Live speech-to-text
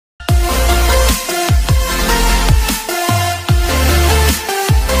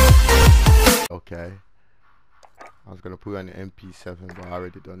I was gonna put on the MP7, but I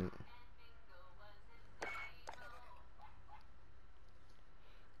already done it.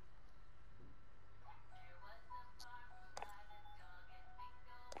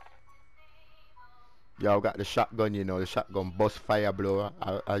 Yeah, I got the shotgun, you know, the shotgun bust fire blower.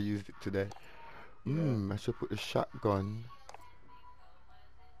 I used it today. I should put the shotgun.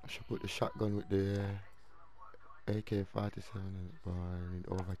 I should put the shotgun with the AK-47 but I need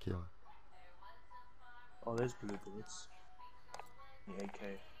overkill. Oh, there's blue bullets. The AK.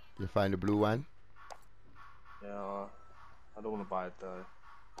 You find the blue one? Yeah, I don't want to buy it though.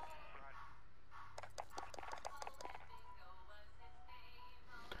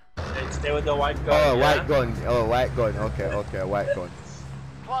 Hey, stay with the white gun. Oh, yeah? white gun. Oh, white gun. Okay, okay, white gun.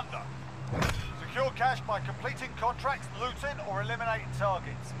 Plunder. Secure cash by completing contracts, looting, or eliminating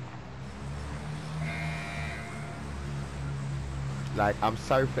targets. Like, I'm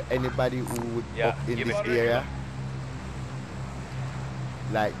sorry for anybody who would up in this area.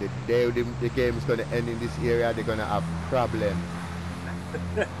 Like, the day the game is gonna end in this area, they're gonna have problem.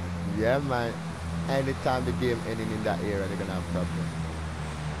 Yeah, man. Anytime the game ending in that area, they're gonna have problem.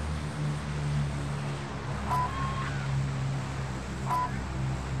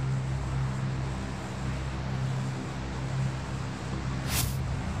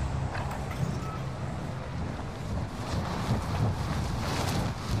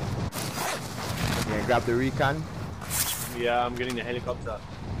 Yeah, grab the recon. Yeah, I'm getting the helicopter. Oh,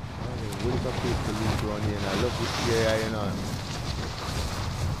 helicopter is to loot around here, and I love this area, you know.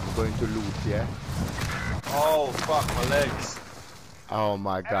 I'm going to loot, yeah? Oh, fuck, my legs. Oh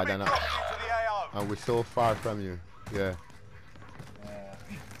my god, and we're so far from you. Yeah.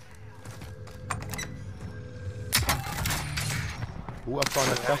 Who I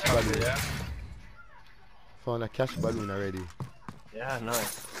found a cash balloon? Yeah. Found a cash balloon already. Yeah,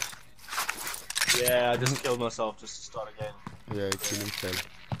 nice. Yeah, I just killed myself just to start again. Yeah, he killed himself.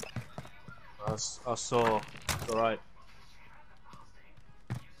 I saw. It's alright.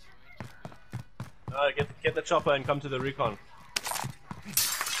 Get the chopper and come to the recon.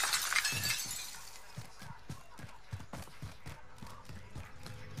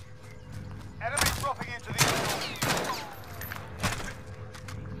 Enemy dropping into the area.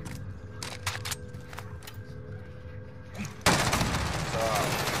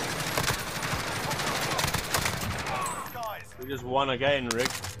 We just won again,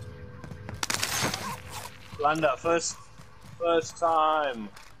 Rick. Plunder, first time.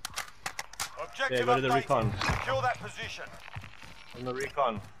 Objective Yeah, go to the updated. recon. Secure that position. On the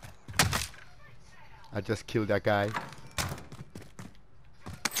recon. I just killed that guy.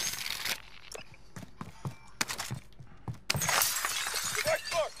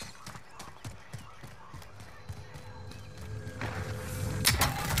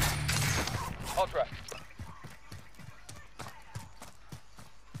 Ultra.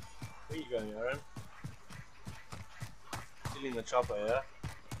 Where are you going, Aaron? Stealing the chopper, yeah?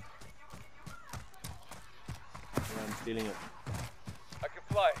 Yeah, I'm stealing it. I can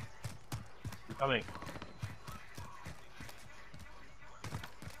fly. I'm coming.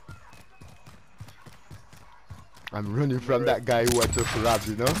 I'm running from that guy who I just robbed,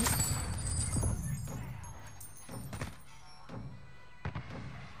 you know?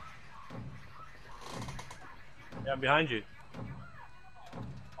 Yeah, I'm behind you.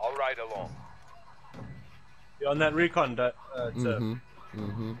 I'll ride along. You're on that recon,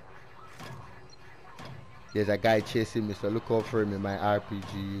 There's a guy chasing me, so look out for him in my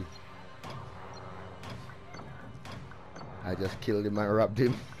RPG. I just killed him and robbed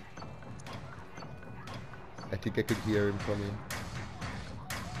him. I think I could hear him coming.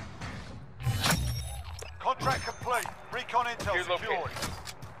 Contract complete. Recon intel secured.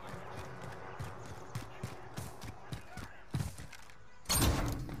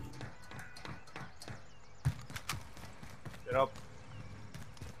 Get up.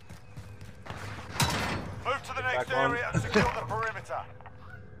 Move to the next Back on. area and secure the perimeter.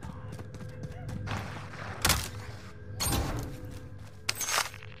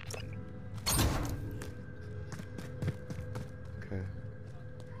 Okay.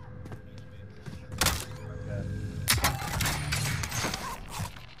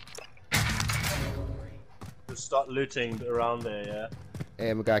 Just start looting around there, yeah?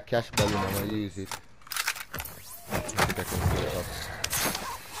 Hey, I got a cash balloon, I'm gonna use it. I think I can fill it up.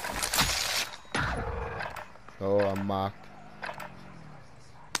 Oh, I'm marked.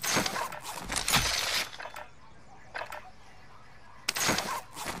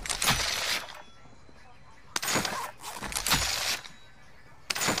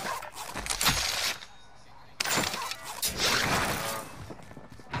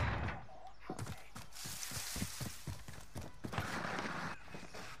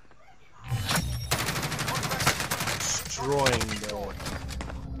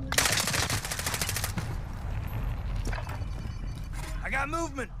 got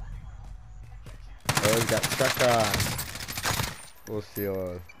movement. Oh, he got stuck on. We'll see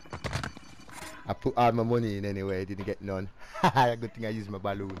all. I put all my money in anyway, didn't get none. Good thing I used my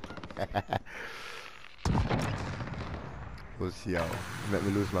balloon. We'll see how. Let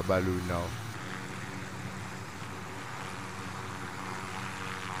me lose my balloon now.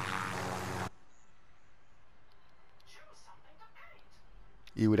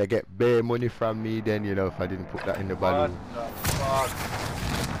 He would have get bare money from me then, you know, if I didn't put that in the balloon. What the fuck?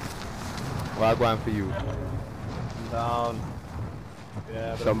 What I going for you? I'm down.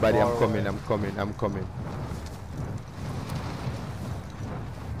 Yeah, but Somebody, I'm away. coming.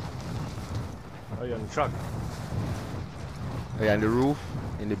 Oh, you're on the truck. Are you on the roof?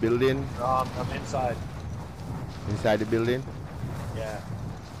 In the building? No, I'm inside. Inside the building? Yeah.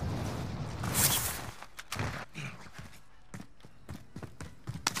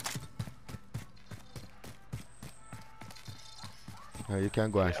 Oh, you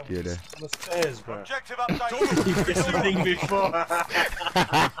can go and stay there. On the stairs, bro. Objective update. You did something before.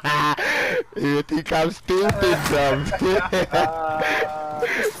 You think I'm stupid, Tom?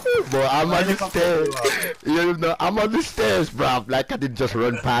 But I'm on the stairs. You know, I'm on the stairs, bro. Like I didn't just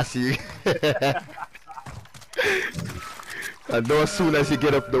run past you. I know as soon as you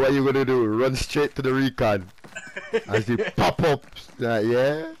get up, what you gonna do? Run straight to the recon. As you pop up,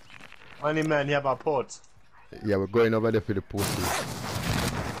 yeah. Money man, yeah, about port. Yeah, we're going over there for the pussy.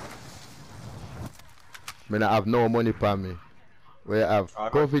 Man, I have no money for me. Where I have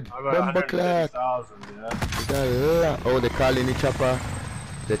COVID, bumper clock. Yeah. Oh, they're calling the chopper.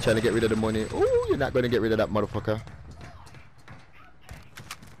 They're trying to get rid of the money. Oh, you're not going to get rid of that motherfucker.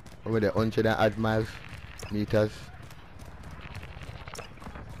 Over there, 100 and odd miles, meters.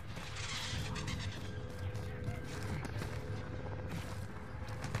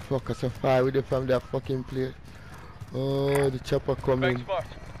 Fuck, I'm so far with it from that fucking place. Oh, the chopper coming. Deposit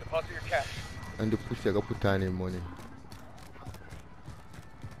your cash. And the pussy I got put on him money.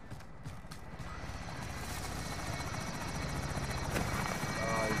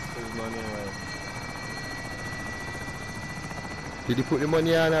 Oh, he's putting money away. Did he put the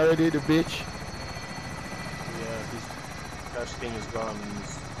money on already, the bitch? Yeah, his cash king is gone.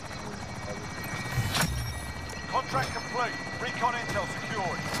 Contract complete. Recon intel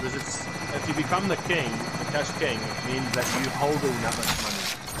secured. Because it's, if you become the king, the cash king, it means that you holding that much money.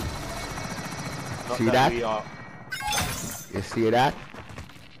 Not See that? We are. You see that?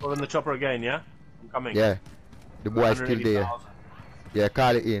 Well, in the chopper again, yeah? I'm coming. Yeah. The boy's still there. 180,000. Yeah,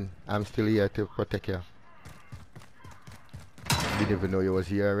 call it in. I'm still here to protect you. Didn't even know you was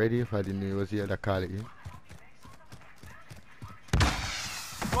here already. If I didn't know you was here, I'd call it in.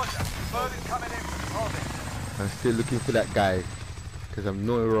 Roger. Bird is coming in for deposit. I'm still looking for that guy. Because I'm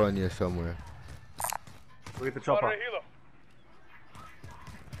knowing around here somewhere. Look at the chopper.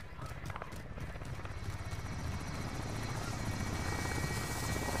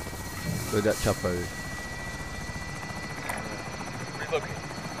 Where that chopper is. Relocate.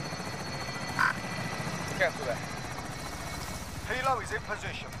 Cancel that. Helo is in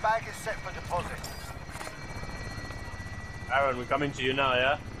position. Bag is set for deposit. Aaron, we're coming to you now,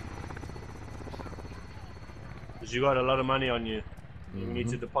 yeah? Because you got a lot of money on you. You need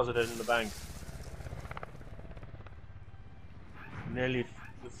to deposit it in the bank. Nearly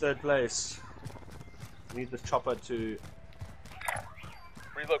the third place. We need the chopper to...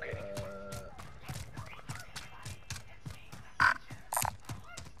 Relocate.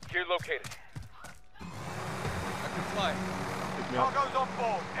 Gear located. I can fly. Pick me up. Cargo's on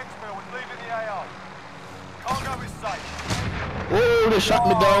board. Exfil is leaving the AO. Cargo is safe. Oh, they shot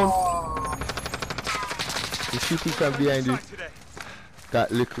me down. The shooting from behind you. That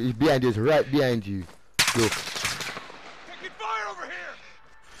look, he's behind you, he's right behind you. Look. Taking fire over here.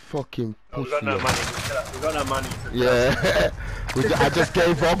 Fucking Oh, we pussy. got no money. We got no money. Yeah. I just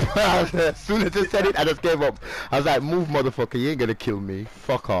gave up. As soon as I said it, I just gave up. I was like, move, motherfucker, you ain't gonna kill me.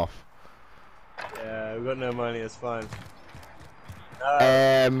 Fuck off. Yeah, we got no money, it's fine.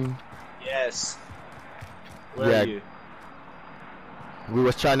 Yes. Where yeah. are you? We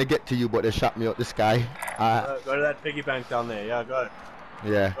was trying to get to you, but they shot me up the sky. Go to that piggy bank down there, yeah, go.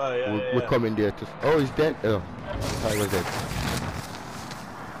 Yeah. Oh, yeah, We're coming there to... Oh, he's dead? Oh, I was dead.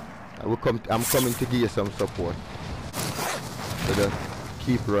 I'm coming to give you some support. So just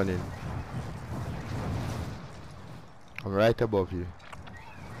keep running. I'm right above you.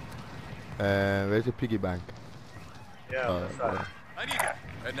 Where's the piggy bank? Yeah, that's right. I need that.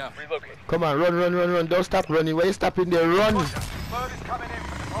 And now, relocate. Come on, run. Don't stop running. Why you stopping there? Run! Bird is coming in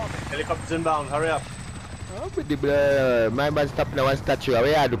for deposit. Helicopter's inbound, hurry up. Oh, but the my man stopping at one statue.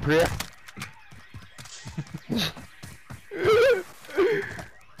 Where are the prayer?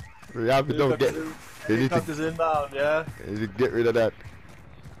 We have to don't get. They need Helicopter's inbound, yeah? they need to get rid of that.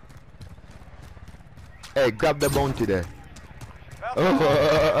 Hey, grab the bounty there.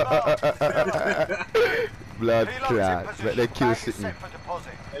 Blood clot. Let the kill sitting.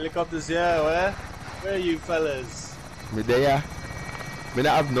 Helicopter's here, where? Where are you fellas? Me there. Me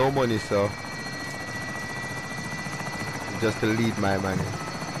not have no money, so just to lead my money.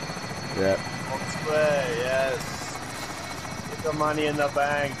 Yeah. On square, yes. Get the money in the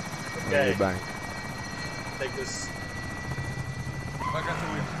bank. Okay. In the bank. Take this. I got the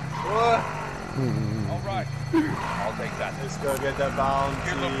wheel. Whoa. All right. I'll take that. Let's go get that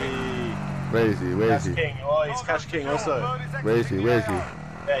bounty. Where is he? Where is Cash he? King. Oh, he's Cash King also. Where is he? Where is he?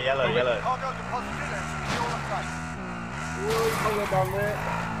 Yeah, yellow, yellow. Whoa, he's coming down there.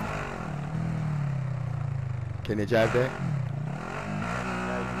 Can you drive there?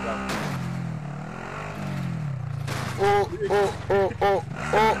 Oh, oh, oh, oh,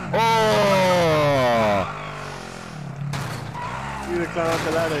 oh, oh! You gonna climb up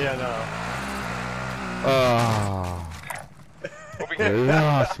the ladder here now? Oh. I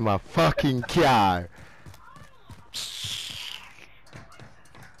lost my fucking car.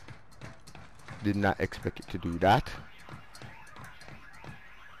 Did not expect it to do that.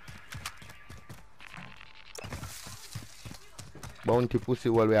 Bounty pussy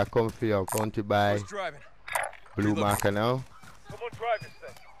while we are come for you. County by Who's driving? blue marker now. Someone drive this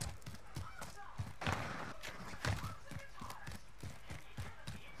thing.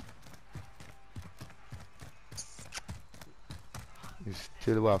 You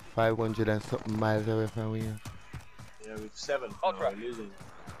still what 500 and something miles away from here. Yeah, we've 7. I'll No, try. we're losing.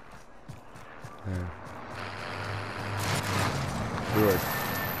 Road.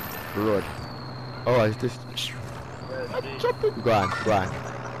 Road. Oh, is this? I'm jumping. Go on, go on.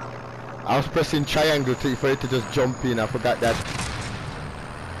 I was pressing triangle for it to just jump in. I forgot that.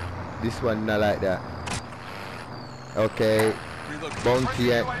 This one not like that. Okay.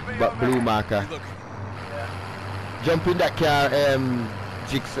 Bounty but blue marker. Jump in that car,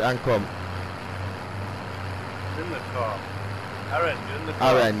 Jigs, and come. In the car. Aaron, get in the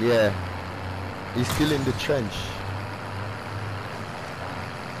car. Aaron, yeah. He's still in the trench.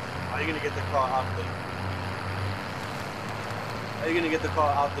 How are you gonna get the car out the... How are you gonna get the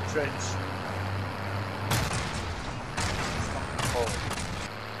car out the trench? Oh.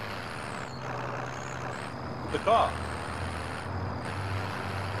 The car.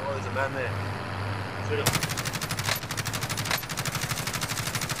 Oh, there's a man there. Shoot him.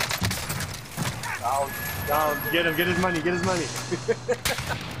 Down, down. Get him, get his money, get his money.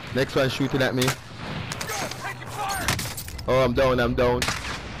 Next one shooting at me. Oh, I'm down, I'm down.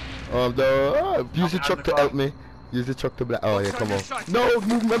 Oh, I'm down. Oh, use the truck to help me. Use the truck to black. Oh, yeah, come on. No,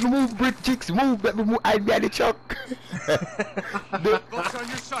 move, let me move, brick chicks, move, let me move. I'd be at the truck. Box on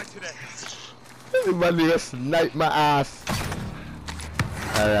your side today. Everybody just snipe my ass.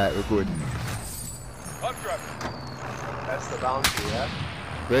 Alright, we're good. I'm driving. That's the bounty, yeah?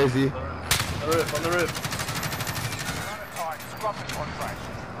 Where is he? On the roof, on the roof.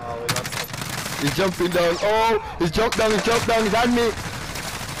 Oh, we got some. He's jumping down. Oh, he's jumped down, he's on me.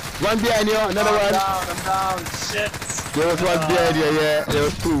 One behind you, another one. I'm down, shit. There was one behind you, yeah. There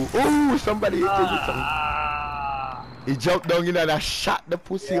was 2. Oh, somebody hit him with something. He jumped down in and I shot the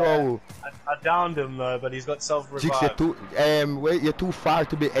pussy. Yeah. Oh. I downed him though, but he's got self-revive. Jigs, wait, you're too far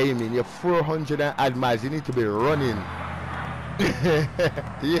to be aiming. You're 400 and odd miles. You need to be running.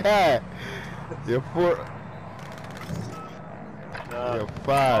 Yeah. You're you're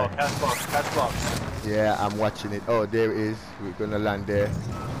far. Oh, catch box, catch box. Yeah, I'm watching it. Oh, there it is. We're gonna land there.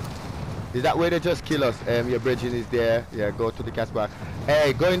 Is that where they just kill us? Your bridging is there. Yeah, go to the catch box.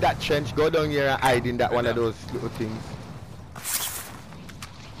 Hey, go in that trench. Go down here and hide in that one of those little things.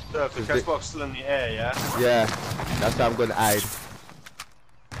 So, if the catch box still in the air, yeah? Yeah, that's how I'm gonna hide.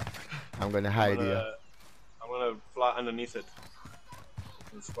 I'm gonna hide here. I'm gonna fly underneath it.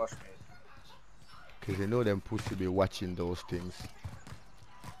 And squash me. Cause you know them pussy be watching those things.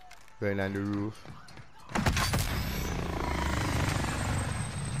 Going on the roof.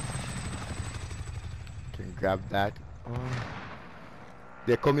 Can grab that. Oh.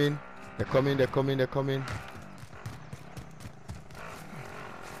 They're coming. They're coming. They're coming. They're coming.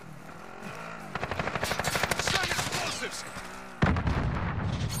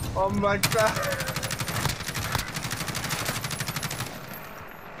 Oh my god!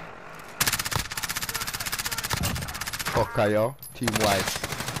 Fucker, yo. Team white.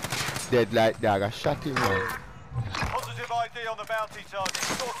 Dead like that. I shot him, man. Positive ID on the bounty target.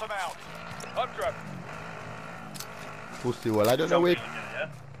 Sort them out. I'm driving. Pussy, well, I don't know what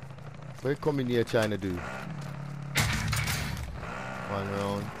you coming here trying to do. One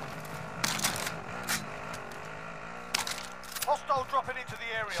round.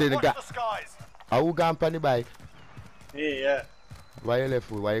 see the Watch guy. the skies. Who gone on the bike? Yeah. Why you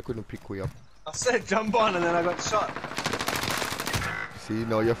left? Why you couldn't pick me up? I said jump on and then I got shot. See,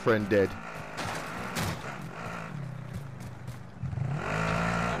 now your friend dead.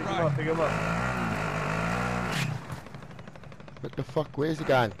 Pick him up. What the fuck? Where's he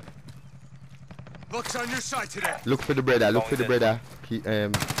gone? Looks on your side today. Look for the brother. Look for the brother. He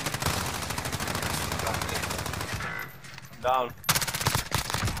I'm down.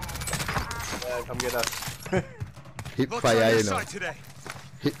 Yeah, come get us. hit Looks on fire, your you know. side today.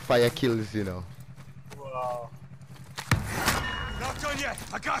 Hit fire kills, you know. Wow. Not done yet.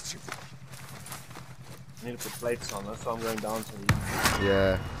 I got you. I need to put plates on, that's why I'm going down to the...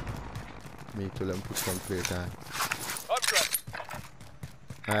 Yeah. Me too. Let me put some plate on. Up drop.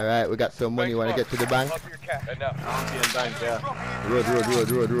 All right, we got some money. Wanna get to the bank? Up your cash. Enough. Bounty and bank, yeah. Road.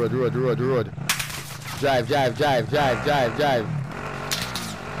 Drive.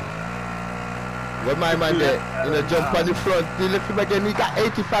 What my man there? You know, jump on the front. He left him again. He got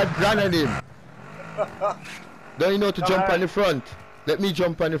 85 grand on him. Don't you know to jump on the front? Let me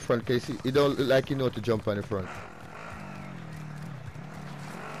jump on the front, cause he don't look like you know to jump on the front.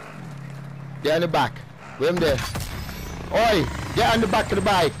 Get on the back. Wait him there. Oi, get on the back of the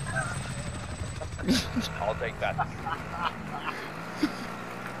bike. I'll take that.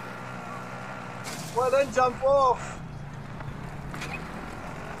 Well then jump off!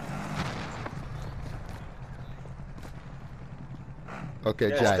 Okay,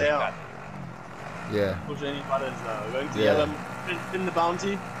 Yes, Jai. they are. Yeah. Push any buttons now. We're going to Yeah. yell them. Pin the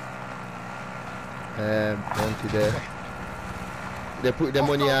bounty. Bounty there. They put the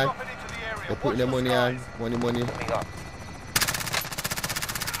money on. They put the money on. Money. Coming up.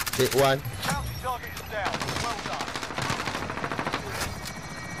 Hit one. Bounty target is down. Well done.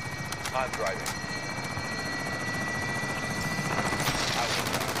 I'm driving.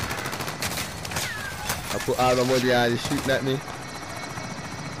 I put all the money on. He's shooting at me.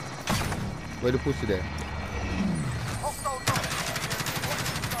 Where the pussy there? Hostile target.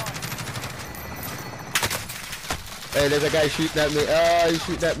 Hey, there's a guy shooting at me. Oh, he's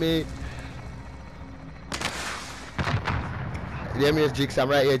shooting at me. Let me Jigs. I'm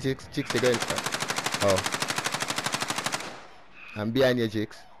right here, Jigs. Jigs, they're going. Oh. I'm behind you,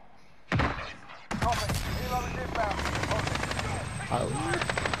 Jigs. Copy. Helo is inbound. Oh.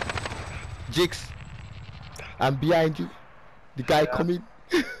 Jigs. I'm behind you. The guy coming.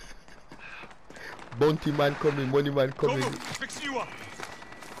 Bounty man coming. Money man Go coming. move. Fix you up.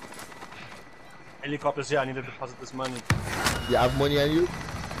 Helicopters here, I need to deposit this money. You have money on you?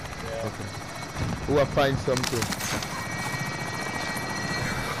 Yeah. Okay. Who will find something?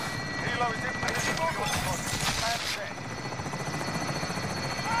 Helo is inbound.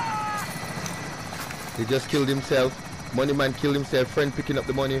 He just killed himself. Money man killed himself. Friend picking up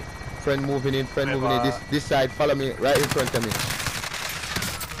the money. Friend moving in. Friend moving in. This side. Follow me. Right in front of me.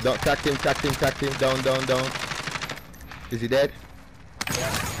 Don't track him. Down. Is he dead? Yeah.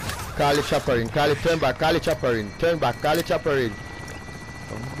 Call the chopper in. Call it. Turn back. Call the chopper in. Turn back. Call the chopper in.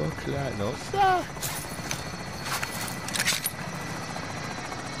 No, sir.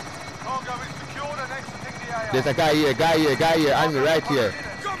 Cargo is secured and exiting the AR. There's a guy here. On me right here.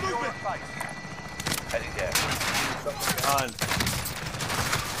 Go move it. Heading there. Something behind.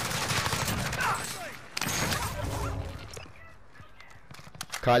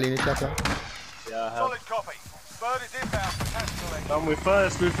 Calling the chopper. Yeah, I have. Solid copy. Bird is inbound for cash collection. Come, we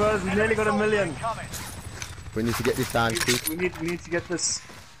first, we nearly got a million. Coming. We need to get this down quick. We need to get this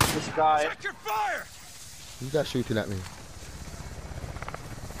guy. Check your fire. Who's that shooting at me?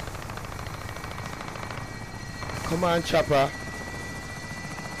 Come on, chopper.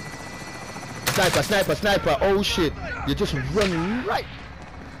 Sniper. Oh shit. You just run right.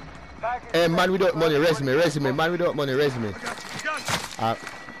 Hey, man without money, resume. Man without money, resume. I got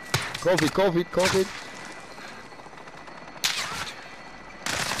you. COVID.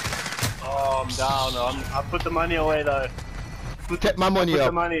 Oh, I'm down. I put the money away though. Take my money Put up.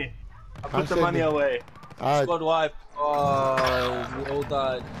 the money. I put the send money it. away. Ah, Squad wipe. Oh, we all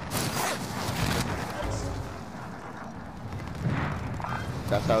died.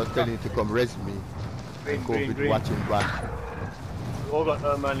 that's how I was telling you to come resume. And COVID Green. watching back. We all got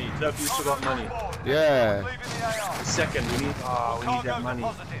no money. Turkey still got money. Yeah. Leaving the AR. Second, we need Cargo that money.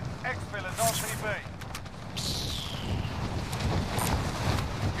 deposited. Exfil is RTB.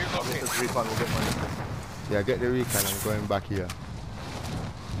 I'll get this refund, we'll get money. Yeah, get the recon. I'm going back here.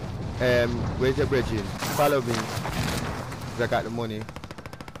 Where's your bridging? Follow me. 'Cause I got the money.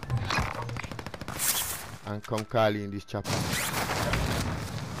 And come calling this chopper.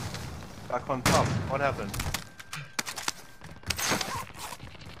 Back on top. What happened?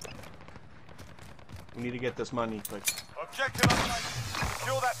 We need to get this money quick. Objective updated.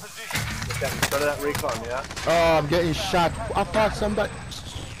 Secure that position. Go to that recon, yeah? Oh, I'm getting shot. I thought somebody.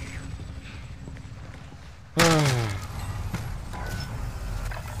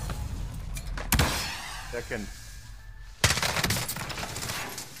 Second.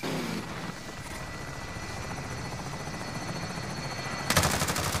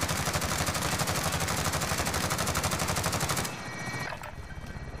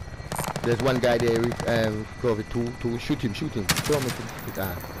 There's one guy there with cover two. Shoot him. Throw me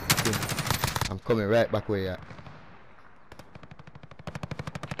to I'm coming right back where you at.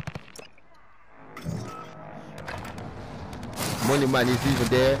 Money man is even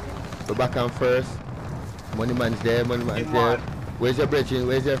there. Go back on first. Money man's there. Where's your brethren?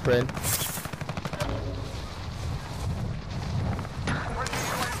 Where's your friend?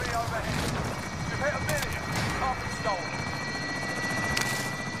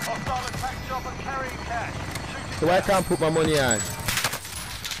 So why can't I put my money on?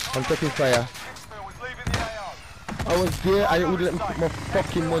 I'm taking fire. I was there and it wouldn't let me put my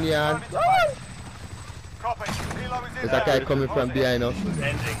fucking money on. There's that guy coming from behind us. It's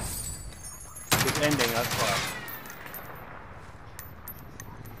ending. It's ending, that's why.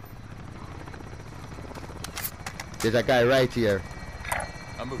 There's a guy right here.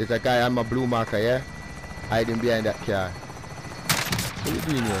 There's a guy on my blue marker, yeah? Hiding behind that car. What are you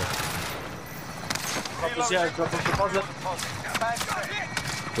doing here? Drop off deposit.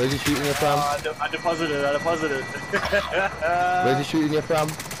 Where's he shooting you from? I deposited. Where's he shooting you from?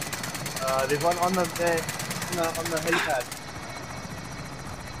 There's one on the helipad.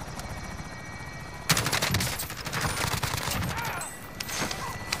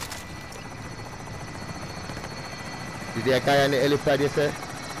 Is there a guy on the helipad, you say?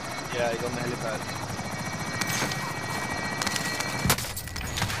 Yeah, he's on the helipad.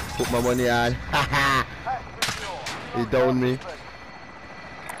 Put my money on. Haha! He downed me.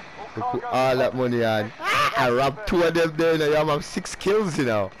 We put all that money on. I robbed 2 of them there, you know. I have 6 kills, you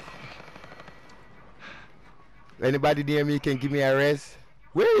know. Anybody near me can give me a res?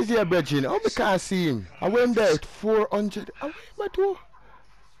 Where is your brethren? Oh, I can't see him. I went there at 400. I went my door.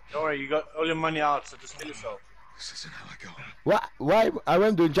 Don't worry, you got all your money out, so just kill yourself. This isn't how I go. What? Why? I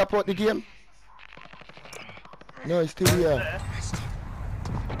went to drop out the game? No, it's still here.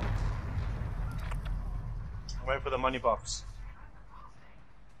 Wait for the money box.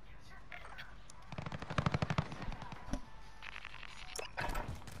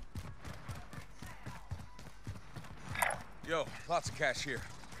 Yo, lots of cash here.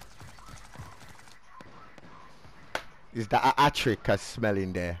 Is that a trick a smell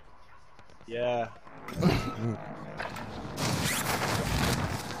in there? Yeah.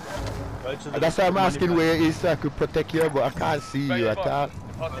 That's why I'm asking where it is so I could protect you, but I can't see you at all.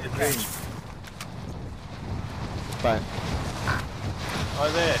 Fine.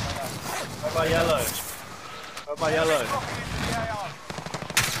 Oh, there. Right by yellow. Right by yellow.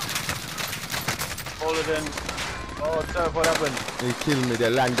 Hold it in. Oh, Turf, what happened? They killed me,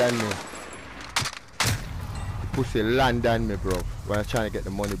 they land on me. The pussy land on me, bro. When I'm trying to get the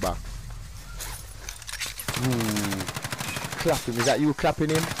money back. Ooh. Clapping, is that you clapping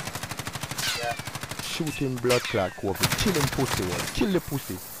him? Yeah. Shooting blood clot, Kobe. Kill him pussy, one. Kill the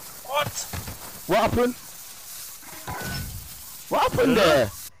pussy. What? What happened? What happened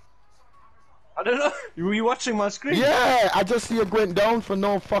there? I don't know. Were you watching my screen? Yeah, I just see it went down for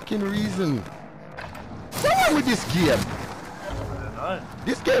no fucking reason. What's wrong with this game? I don't know.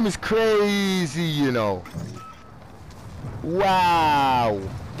 This game is crazy, you know. Wow.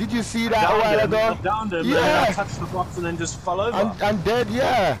 Did you see that a while ago? I downed him, yeah. I touched the box and then just fell over. I'm dead,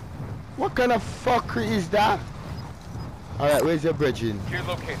 yeah. What kind of fuckery is that? Alright, where's your bridging? Gear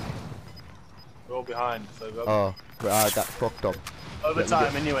located. We're all behind, so go. Oh, but I got fucked up.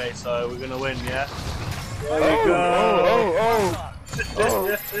 Overtime anyway, so we're gonna win, yeah? There Oh, we go!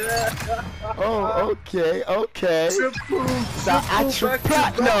 oh, okay. Triple The actual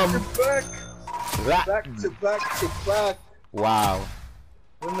platinum. Back to back. Wow.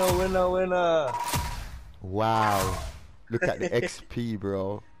 Winner. Wow. Look at the XP,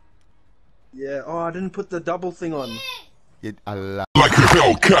 bro. Yeah, oh, I didn't put the double thing on. It a lot. Like a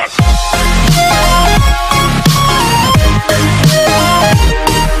Hellcat.